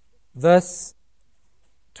 verse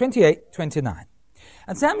 28, 29.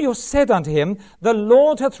 And Samuel said unto him, The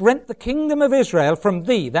Lord hath rent the kingdom of Israel from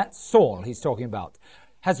thee. That's Saul he's talking about.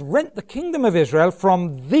 Has rent the kingdom of Israel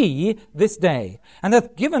from thee this day, and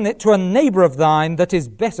hath given it to a neighbor of thine that is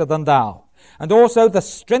better than thou. And also the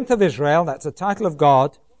strength of Israel, that's a title of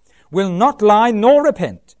God, will not lie nor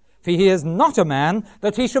repent, for he is not a man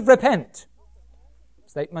that he should repent.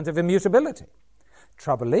 Statement of immutability.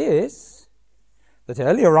 Trouble is that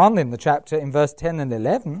earlier on in the chapter, in verse 10 and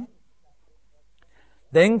 11,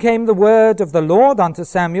 then came the word of the Lord unto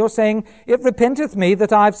Samuel, saying, It repenteth me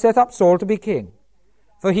that I have set up Saul to be king.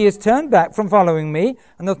 For he is turned back from following me,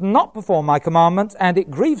 and hath not performed my commandments, and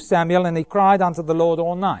it grieved Samuel, and he cried unto the Lord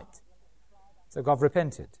all night. So God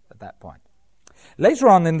repented at that point. Later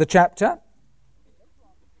on in the chapter,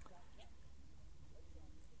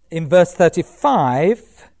 in verse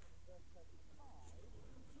 35,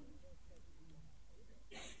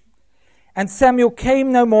 and Samuel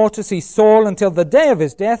came no more to see Saul until the day of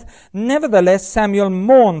his death. Nevertheless, Samuel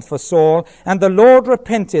mourned for Saul, and the Lord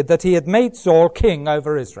repented that he had made Saul king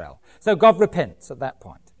over Israel. So God repents at that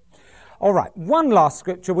point. All right, one last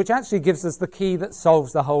scripture which actually gives us the key that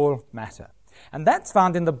solves the whole matter. And that's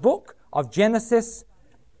found in the book of Genesis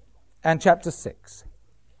and chapter 6.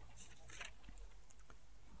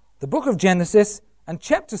 The book of Genesis and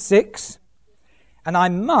chapter 6, and I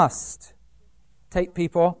must take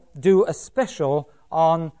people, do a special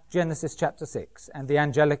on Genesis chapter 6 and the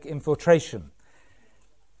angelic infiltration,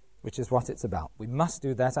 which is what it's about. We must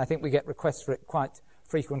do that. I think we get requests for it quite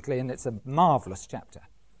frequently, and it's a marvelous chapter.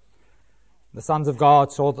 The sons of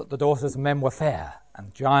God saw that the daughters of men were fair,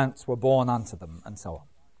 and giants were born unto them, and so on.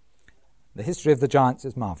 The history of the giants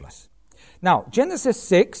is marvelous. Now, Genesis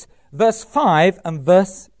 6, verse 5 and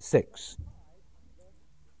verse 6.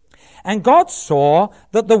 And God saw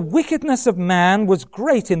that the wickedness of man was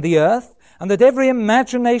great in the earth, and that every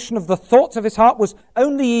imagination of the thoughts of his heart was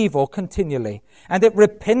only evil continually. And it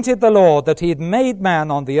repented the Lord that he had made man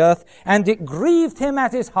on the earth, and it grieved him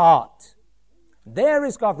at his heart. There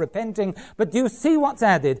is God repenting, but do you see what's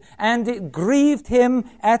added? And it grieved him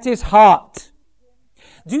at his heart.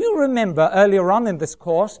 Do you remember earlier on in this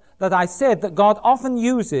course that I said that God often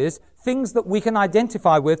uses things that we can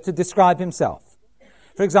identify with to describe himself?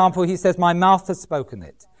 For example, he says, my mouth has spoken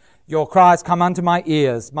it. Your cries come unto my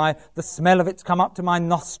ears. The smell of it's come up to my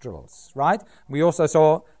nostrils, right? We also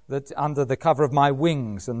saw that under the cover of my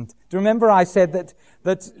wings. And do you remember I said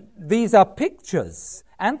that these are pictures,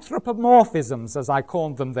 anthropomorphisms, as I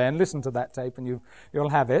called them then. Listen to that tape and you'll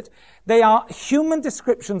have it. They are human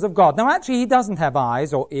descriptions of God. Now, actually, he doesn't have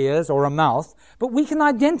eyes or ears or a mouth, but we can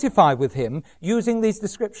identify with him using these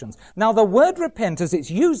descriptions. Now, the word repent, as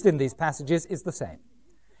it's used in these passages, is the same.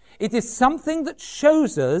 It is something that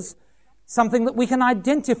shows us something that we can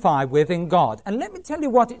identify with in God. And let me tell you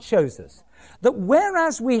what it shows us. That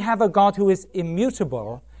whereas we have a God who is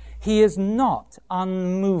immutable, he is not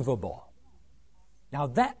unmovable. Now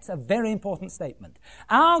that's a very important statement.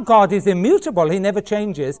 Our God is immutable, he never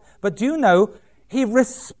changes, but do you know, he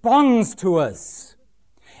responds to us.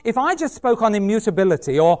 If I just spoke on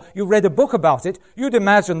immutability, or you read a book about it, you'd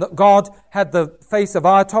imagine that God had the face of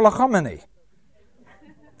Ayatollah Khomeini,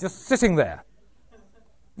 just sitting there.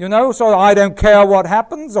 You know, so I don't care what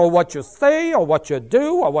happens, or what you say, or what you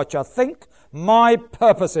do, or what you think. My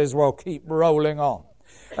purposes will keep rolling on.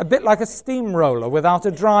 A bit like a steamroller without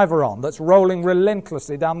a driver on that's rolling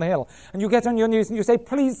relentlessly down the hill. And you get on your knees and you say,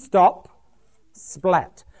 please stop.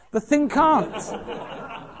 Splat. The thing can't.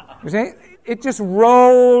 You see? It just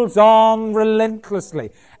rolls on relentlessly.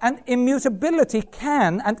 And immutability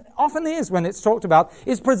can, and often is when it's talked about,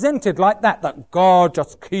 is presented like that God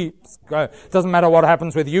just keeps going. Doesn't matter what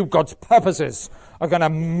happens with you, God's purposes are going to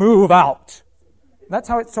move out. That's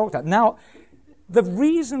how it's talked about. Now, the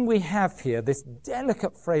reason we have here this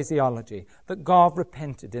delicate phraseology that God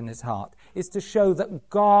repented in his heart is to show that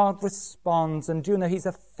God responds, and do you know, he's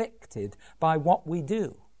affected by what we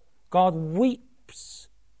do. God weeps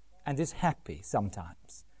and is happy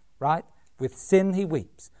sometimes, right? With sin he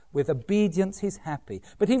weeps. With obedience he's happy.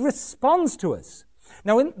 But he responds to us.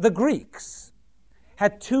 Now, the Greeks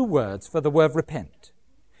had two words for the word repent.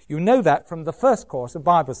 You know that from the first course of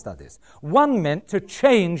Bible studies. One meant to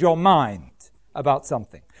change your mind about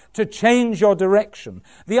something, to change your direction.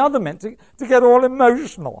 The other meant to get all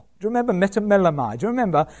emotional. Do you remember metamelemai? Do you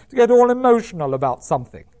remember to get all emotional about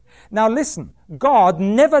something? Now listen, God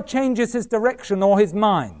never changes his direction or his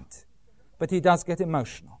mind, but he does get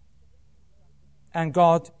emotional. And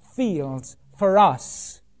God feels for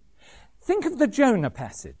us. Think of the Jonah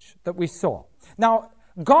passage that we saw. Now,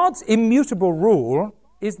 God's immutable rule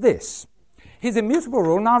is this. His immutable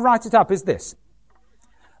rule, and I'll write it up, is this.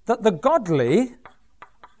 That the godly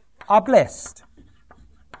are blessed.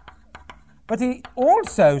 But he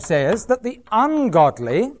also says that the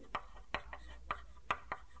ungodly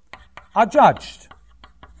are judged.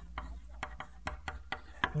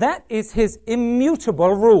 That is his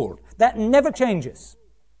immutable rule. That never changes.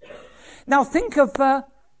 Now think of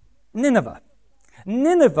Nineveh.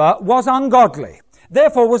 Nineveh was ungodly,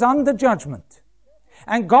 therefore was under judgment.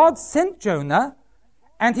 And God sent Jonah,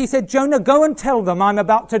 and he said, Jonah, go and tell them I'm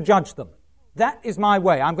about to judge them. That is my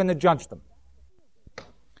way. I'm going to judge them.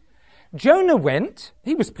 Jonah went.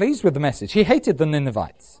 He was pleased with the message. He hated the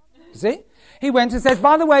Ninevites. See? He went and says,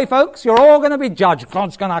 by the way, folks, you're all going to be judged.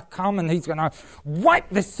 God's going to come and he's going to wipe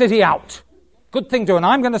this city out. Good thing to do. And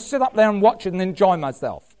I'm going to sit up there and watch it and enjoy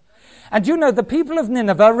myself. And you know, the people of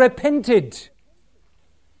Nineveh repented.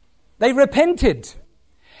 They repented.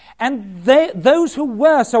 And those who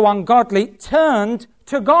were so ungodly turned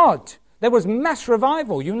to God. There was mass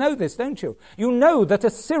revival. You know this, don't you? You know that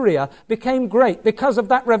Assyria became great because of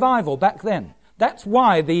that revival back then. That's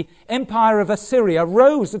why the empire of Assyria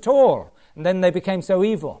rose at all. And then they became so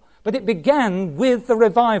evil. But it began with the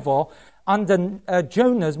revival under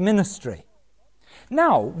Jonah's ministry.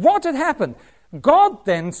 Now, what had happened? God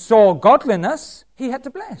then saw godliness. He had to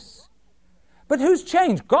bless. But who's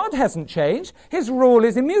changed? God hasn't changed. His rule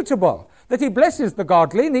is immutable. That he blesses the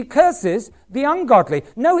godly and he curses the ungodly.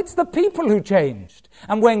 No, it's the people who changed.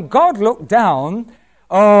 And when God looked down,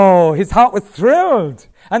 his heart was thrilled.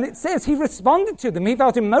 And it says he responded to them. He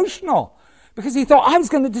felt emotional because he thought, I was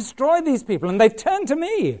going to destroy these people and they've turned to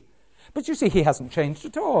me. But you see, he hasn't changed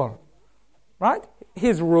at all. Right?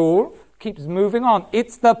 His rule keeps moving on.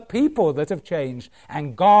 It's the people that have changed.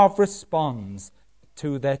 And God responds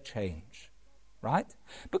to their change. Right?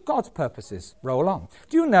 But God's purposes roll on.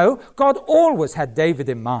 Do you know, God always had David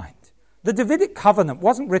in mind. The Davidic covenant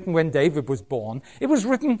wasn't written when David was born. It was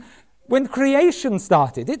written when creation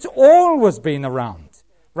started. It's always been around.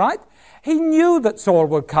 Right? He knew that Saul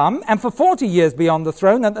would come, and for 40 years be on the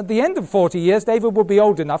throne, and at the end of 40 years, David would be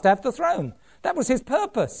old enough to have the throne. That was his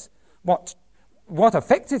purpose. what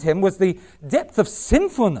affected him was the depth of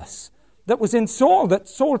sinfulness that was in Saul, that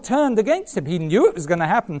Saul turned against him. He knew it was going to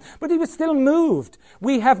happen, but he was still moved.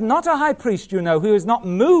 We have not a high priest, you know, who is not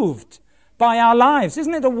moved by our lives.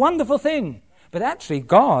 Isn't it a wonderful thing? But actually,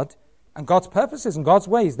 God and God's purposes and God's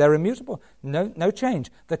ways, they're immutable. No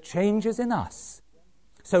change. The change is in us.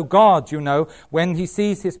 So God, you know, when he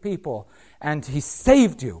sees his people and he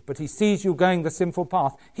saved you, but he sees you going the sinful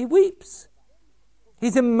path, he weeps.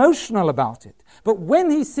 He's emotional about it. But when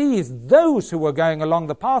he sees those who are going along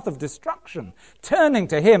the path of destruction turning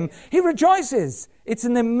to him, he rejoices. It's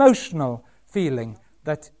an emotional feeling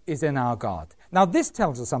that is in our God. Now this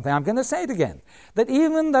tells us something. I'm going to say it again. That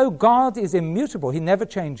even though God is immutable, he never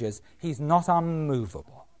changes, he's not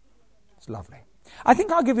unmovable. It's lovely. I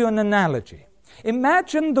think I'll give you an analogy.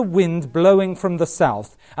 Imagine the wind blowing from the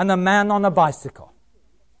south and a man on a bicycle.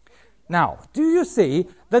 Now, do you see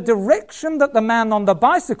the direction that the man on the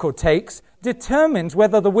bicycle takes determines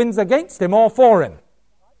whether the wind's against him or for him?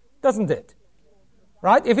 Doesn't it?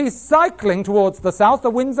 Right? If he's cycling towards the south, the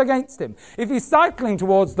wind's against him. If he's cycling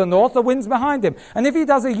towards the north, the wind's behind him. And if he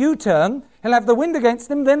does a U-turn, he'll have the wind against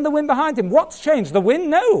him, then the wind behind him. What's changed? The wind?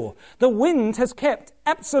 No. The wind has kept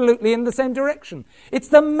absolutely in the same direction. It's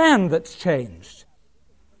the man that's changed.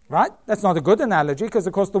 Right? That's not a good analogy because,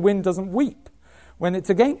 of course, the wind doesn't weep when it's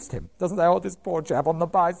against him. Doesn't say, oh, this poor chap on the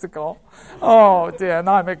bicycle. Oh, dear, and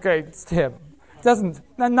I'm against him. Doesn't.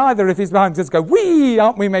 And neither if he's behind just go, wee,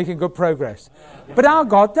 aren't we making good progress? But our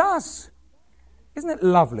God does. Isn't it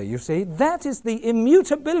lovely, you see? That is the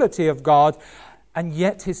immutability of God, and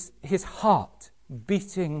yet his heart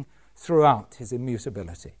beating throughout his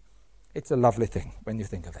immutability. It's a lovely thing when you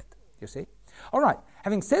think of it, you see? All right,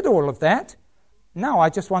 having said all of that, now I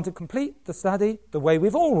just want to complete the study the way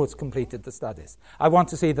we've always completed the studies. I want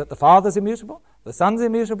to see that the Father's immutable, the Son's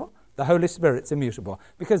immutable, the Holy Spirit's immutable,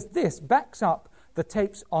 because this backs up the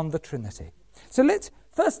tapes on the Trinity. So let's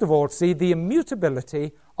first of all see the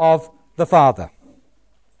immutability of the Father.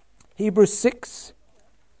 Hebrews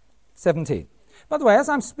 6:17. By the way, as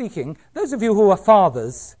I'm speaking, those of you who are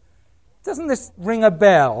fathers, doesn't this ring a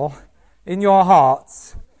bell in your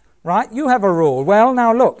hearts? Right? You have a rule. Well,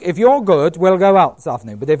 now look, if you're good, we'll go out this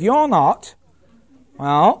afternoon. But if you're not,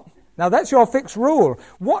 well, now that's your fixed rule.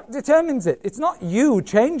 What determines it? It's not you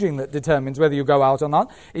changing that determines whether you go out or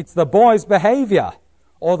not. It's the boy's behavior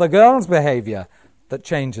or the girl's behavior that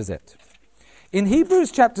changes it. In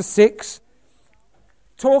Hebrews chapter 6,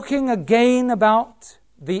 talking again about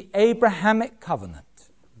the Abrahamic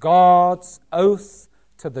covenant, God's oath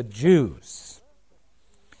to the Jews.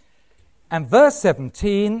 And verse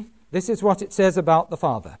 17, this is what it says about the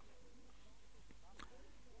Father.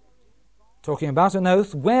 Talking about an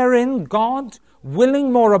oath, wherein God,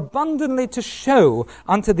 willing more abundantly to show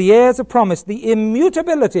unto the heirs of promise the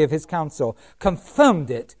immutability of his counsel, confirmed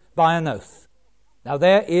it by an oath. Now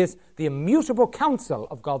there is the immutable counsel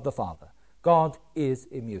of God the Father. God is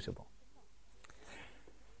immutable.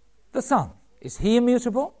 The Son, is he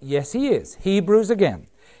immutable? Yes, he is. Hebrews again.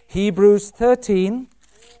 Hebrews 13.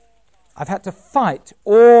 I've had to fight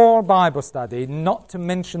all Bible study not to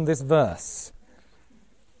mention this verse.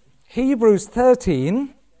 Hebrews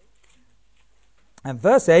 13 and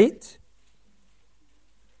verse 8.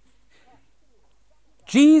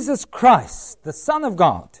 Jesus Christ, the Son of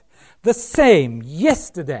God, the same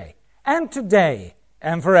yesterday and today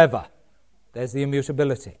and forever. There's the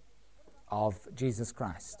immutability of Jesus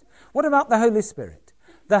Christ. What about the Holy Spirit?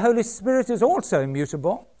 The Holy Spirit is also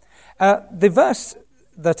immutable. The verse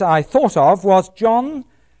that I thought of was John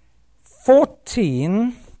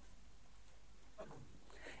 14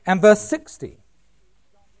 and verse 16.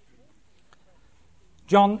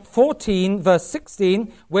 John 14 verse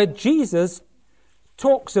 16, where Jesus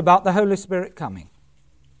talks about the Holy Spirit coming.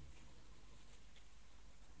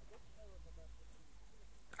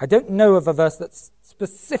 I don't know of a verse that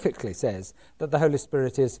specifically says that the Holy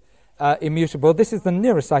Spirit is immutable. This is the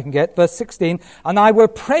nearest I can get. Verse 16, and I will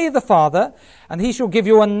pray the Father, and he shall give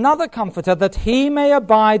you another comforter, that he may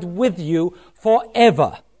abide with you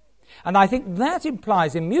forever. And I think that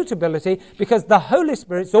implies immutability, because the Holy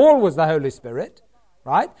Spirit is always the Holy Spirit,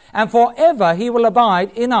 right? And forever he will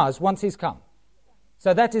abide in us once he's come.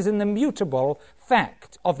 So that is an immutable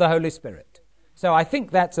fact of the Holy Spirit. So I think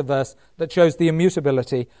that's a verse that shows the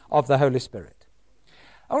immutability of the Holy Spirit.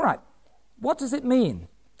 All right, what does it mean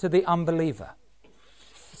to the unbeliever?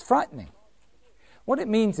 It's frightening. What it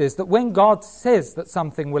means is that when God says that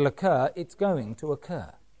something will occur, it's going to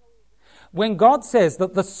occur. When God says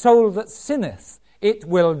that the soul that sinneth, it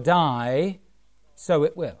will die, so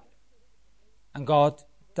it will. And God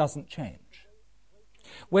doesn't change.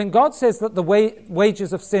 When God says that the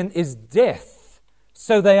wages of sin is death,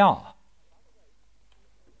 So they are.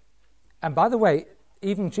 And by the way,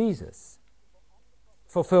 even Jesus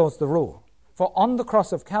fulfills the rule. For on the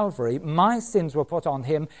cross of Calvary, my sins were put on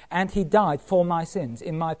him, and he died for my sins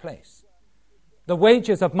in my place. The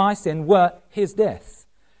wages of my sin were his death,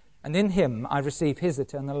 and in him I receive his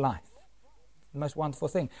eternal life. The most wonderful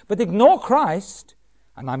thing. But ignore Christ,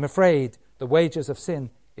 and I'm afraid the wages of sin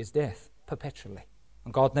is death perpetually.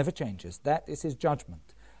 And God never changes. That is his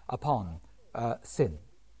judgment upon sin.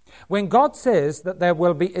 When God says that there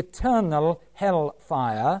will be eternal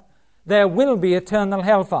hellfire, there will be eternal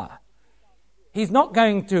hellfire. He's not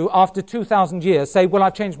going to, after 2,000 years, say, well,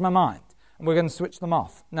 I've changed my mind, and we're going to switch them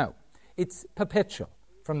off. No, it's perpetual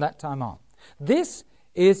from that time on. This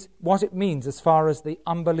is what it means as far as the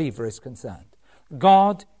unbeliever is concerned.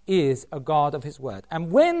 God is a God of his word.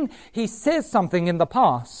 And when he says something in the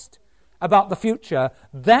past about the future,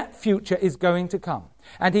 that future is going to come.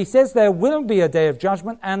 And he says there will be a day of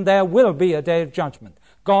judgment, and there will be a day of judgment.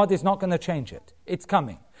 God is not going to change it. It's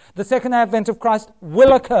coming. The second advent of Christ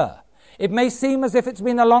will occur. It may seem as if it's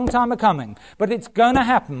been a long time coming, but it's going to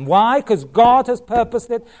happen. Why? Because God has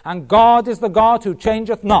purposed it, and God is the God who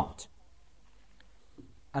changeth not.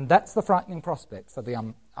 And that's the frightening prospect for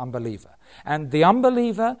the unbeliever. And the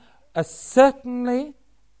unbeliever, as certain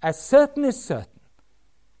is certain,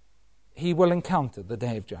 he will encounter the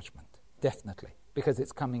day of judgment, definitely, because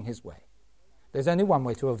it's coming his way. There's only one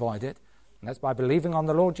way to avoid it, and that's by believing on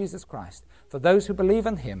the Lord Jesus Christ. For those who believe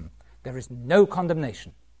in him, there is no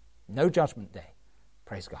condemnation, no judgment day.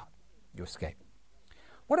 Praise God. You escape.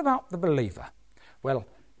 What about the believer? Well,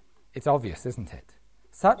 it's obvious, isn't it?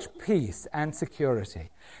 Such peace and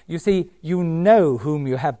security. You see, you know whom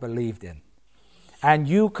you have believed in. And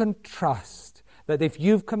you can trust that if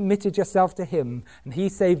you've committed yourself to him and he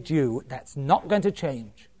saved you, that's not going to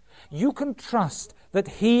change. You can trust that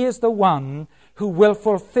he is the one who will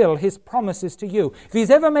fulfill his promises to you. If he's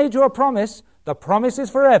ever made you a promise, the promise is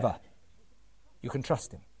forever. You can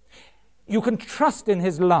trust him. You can trust in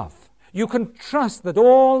his love. You can trust that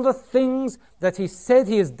all the things that he said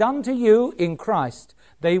he has done to you in Christ,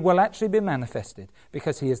 they will actually be manifested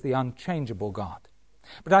because he is the unchangeable God.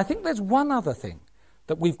 But I think there's one other thing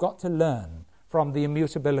that we've got to learn from the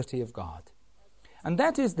immutability of God. And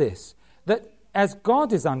that is this, that as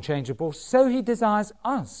God is unchangeable, so he desires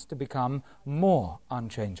us to become more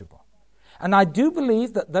unchangeable. And I do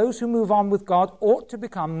believe that those who move on with God ought to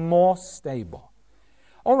become more stable.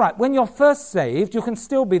 All right, when you're first saved, you can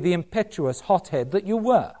still be the impetuous hothead that you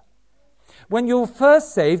were. When you're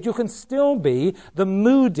first saved, you can still be the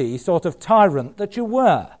moody sort of tyrant that you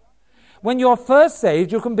were. When you're first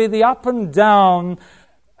saved, you can be the up and down,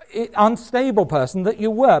 unstable person that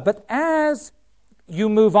you were. But as you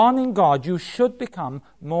move on in God, you should become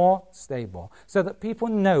more stable so that people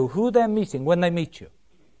know who they're meeting when they meet you.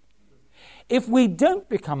 If we don't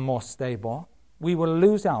become more stable, we will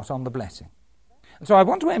lose out on the blessing. And so I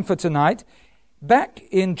want to end for tonight back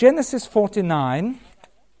in Genesis 49,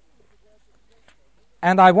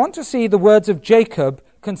 and I want to see the words of Jacob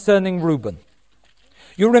concerning Reuben.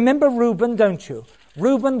 You remember Reuben, don't you?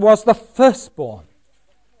 Reuben was the firstborn,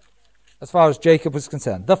 as far as Jacob was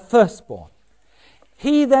concerned, the firstborn.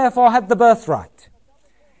 He therefore had the birthright,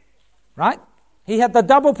 right? He had the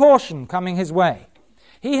double portion coming his way.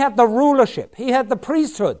 He had the rulership. He had the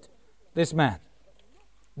priesthood, this man.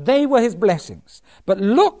 They were his blessings. But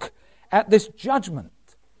look at this judgment,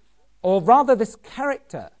 or rather this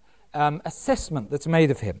character assessment that's made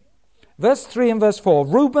of him. Verse 3 and verse 4.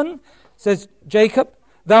 Reuben, says Jacob,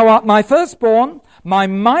 thou art my firstborn, my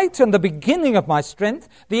might and the beginning of my strength,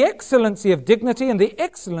 the excellency of dignity and the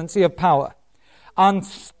excellency of power.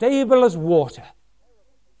 Unstable as water.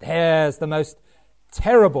 There's the most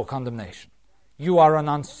terrible condemnation. You are an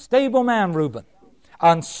unstable man, Reuben.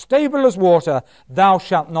 Unstable as water, thou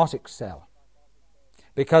shalt not excel.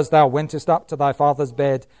 Because thou wentest up to thy father's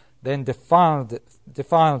bed, then defiled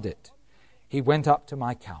it. He went up to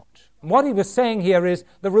my couch. And what he was saying here is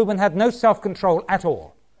that Reuben had no self-control at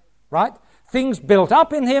all. Right? Things built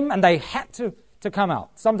up in him and they had to come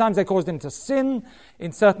out. Sometimes they caused him to sin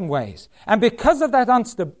in certain ways. And because of that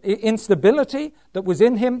instability that was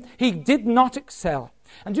in him, he did not excel.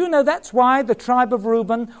 And you know that's why the tribe of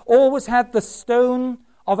Reuben always had the stone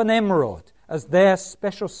of an emerald as their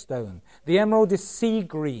special stone. The emerald is sea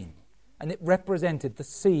green, and it represented the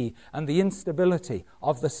sea and the instability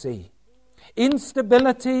of the sea.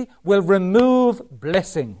 Instability will remove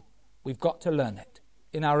blessing. We've got to learn it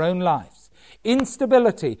in our own lives.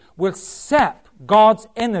 Instability will sap God's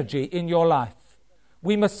energy in your life.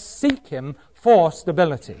 We must seek him for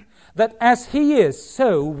stability, that as he is,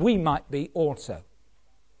 so we might be also.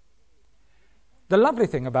 The lovely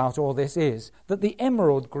thing about all this is that the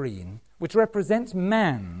emerald green, which represents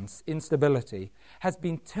man's instability, has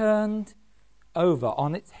been turned over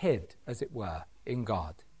on its head, as it were, in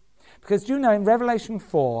God. Because do you know, in Revelation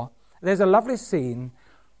 4, there's a lovely scene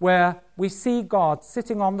where we see God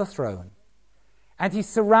sitting on the throne, and he's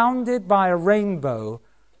surrounded by a rainbow,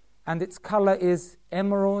 and its colour is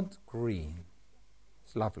emerald green.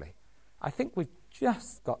 It's lovely. I think we've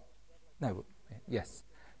just got... No, yes.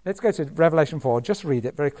 Let's go to Revelation 4. Just read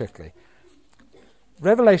it very quickly.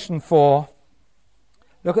 Revelation 4,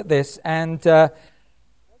 look at this, and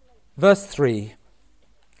verse 3.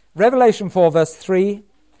 Revelation 4, verse 3.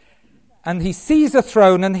 And he sees a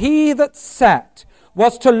throne, and he that sat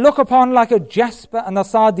was to look upon like a jasper and a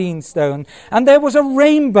sardine stone. And there was a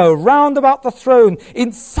rainbow round about the throne,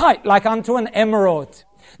 in sight like unto an emerald.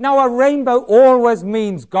 Now a rainbow always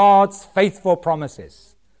means God's faithful promises.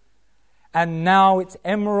 And now it's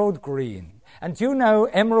emerald green. And do you know,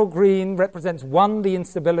 emerald green represents, one, the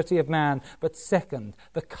instability of man, but second,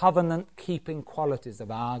 the covenant-keeping qualities of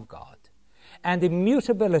our God. And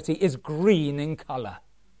immutability is green in colour.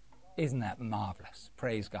 Isn't that marvellous?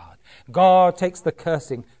 Praise God. God takes the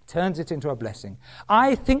cursing, turns it into a blessing.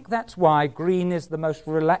 I think that's why green is the most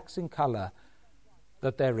relaxing colour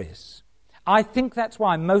that there is. I think that's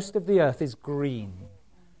why most of the earth is green.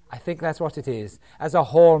 I think that's what it is, as a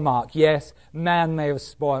hallmark. Yes, man may have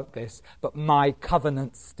spoilt this, but my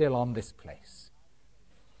covenant's still on this place.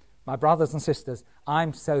 My brothers and sisters,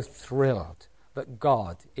 I'm so thrilled that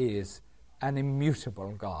God is an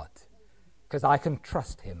immutable God, because I can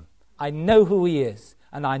trust him. I know who he is,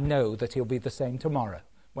 and I know that he'll be the same tomorrow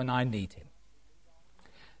when I need him.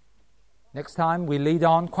 Next time we lead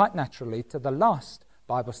on quite naturally to the last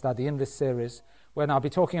Bible study in this series, when I'll be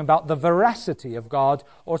talking about the veracity of God,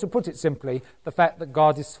 or to put it simply, the fact that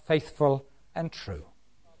God is faithful and true.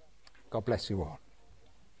 God bless you all.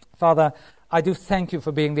 Father, I do thank you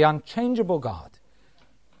for being the unchangeable God.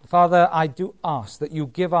 Father, I do ask that you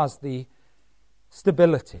give us the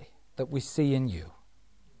stability that we see in you.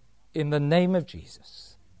 In the name of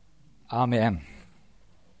Jesus. Amen.